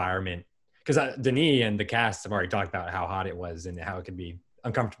that environment? Because Denis and the cast have already talked about how hot it was and how it could be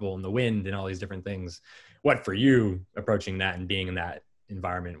uncomfortable in the wind and all these different things. What for you approaching that and being in that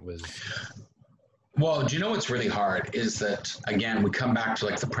environment was? Well, do you know what's really hard is that, again, we come back to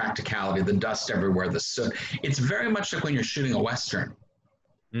like the practicality, the dust everywhere, the soot. It's very much like when you're shooting a Western.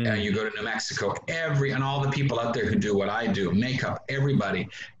 You go to New Mexico, and all the people out there who do what I do, makeup, everybody,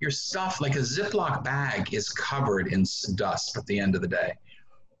 your stuff, like a Ziploc bag is covered in dust at the end of the day.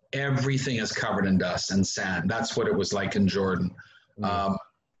 Everything is covered in dust and sand. That's what it was like in Jordan.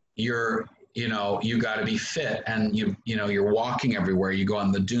 You got to be fit, and you're walking everywhere. You go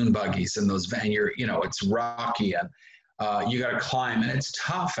on the dune buggies and those it's rocky, and you got to climb, and it's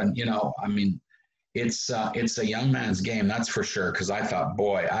tough. And I mean, it's a young man's game, that's for sure. Because I thought,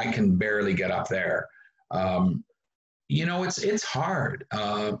 boy, I can barely get up there. It's hard.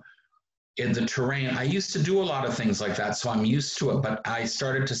 In the terrain, I used to do a lot of things like that, so I'm used to it. But I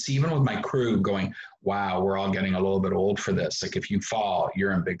started to see, even with my crew, going, wow, we're all getting a little bit old for this. Like if you fall,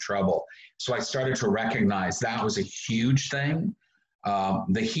 you're in big trouble. So I started to recognize that was a huge thing.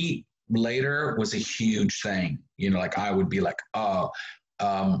 The heat later was a huge thing. Like I would be like,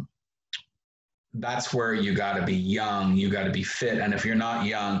 that's where you got to be young, you got to be fit. And if you're not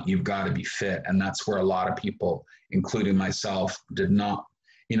young, you've got to be fit. And that's where a lot of people, including myself, did not,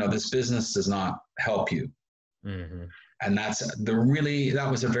 this business does not help you. Mm-hmm. And that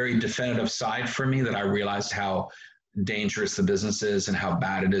was a very definitive side for me, that I realized how dangerous the business is and how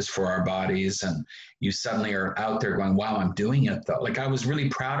bad it is for our bodies. And you suddenly are out there going, wow, I'm doing it though. Like I was really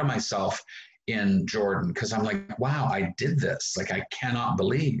proud of myself in Jordan, because I'm like, wow, I did this. Like I cannot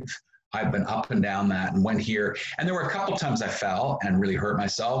believe I've been up and down that and went here. And there were a couple times I fell and really hurt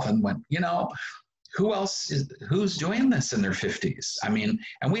myself and went, who's doing this in their 50s? I mean,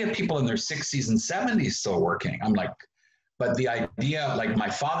 and we have people in their 60s and 70s still working. I'm like, but the idea, like my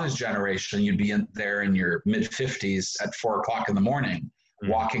father's generation, you'd be in there in your mid 50s at 4 o'clock in the morning,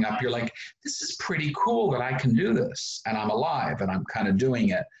 walking up, you're like, this is pretty cool that I can do this and I'm alive and I'm kind of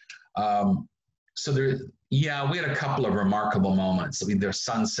doing it. So we had a couple of remarkable moments, either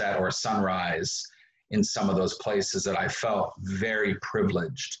sunset or sunrise in some of those places that I felt very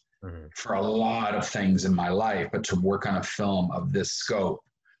privileged for a lot of things in my life, but to work on a film of this scope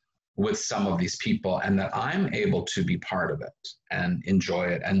with some of these people, and that I'm able to be part of it and enjoy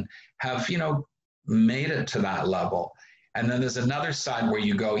it and have, made it to that level. And then there's another side where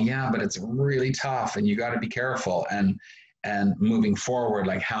you go, yeah, but it's really tough and you got to be careful. And moving forward,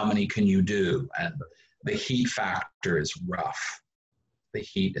 like how many can you do? And the heat factor is rough. the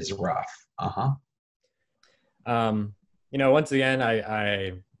heat is rough. Once again,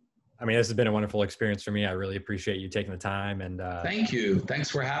 I mean, this has been a wonderful experience for me. I really appreciate you taking the time. And thank you. Thanks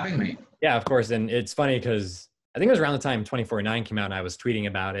for having me. Yeah, of course. And it's funny because I think it was around the time 2049 came out and I was tweeting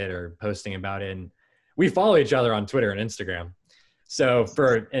about it or posting about it. And we follow each other on Twitter and Instagram. So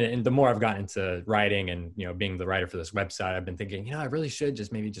and the more I've gotten into writing and, being the writer for this website, I've been thinking, I really should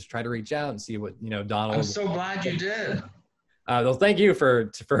maybe try to reach out and see what, Donald. I'm so glad you did. Well, thank you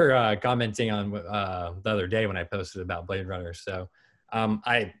for commenting on the other day when I posted about Blade Runner. So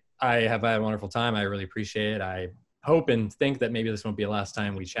I have had a wonderful time. I really appreciate it. I hope and think that maybe this won't be the last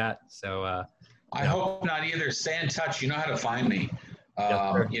time we chat. So I hope not either. Stay in touch. You know how to find me.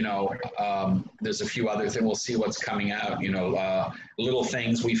 There's a few other things. We'll see what's coming out. Little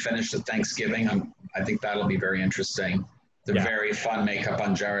things we finished at Thanksgiving. I think that'll be very interesting. The very fun makeup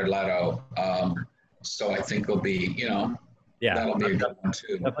on Jared Leto. So I think it'll be, that'll be a good one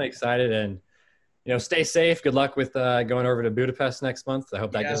too. Definitely excited, and stay safe. Good luck with going over to Budapest next month. I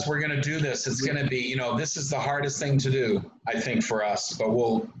hope that goes. Yes, we're going to do this. It's going to be, this is the hardest thing to do, I think, for us, but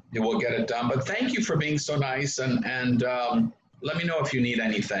we'll get it done. But thank you for being so nice, and let me know if you need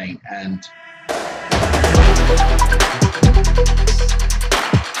anything. And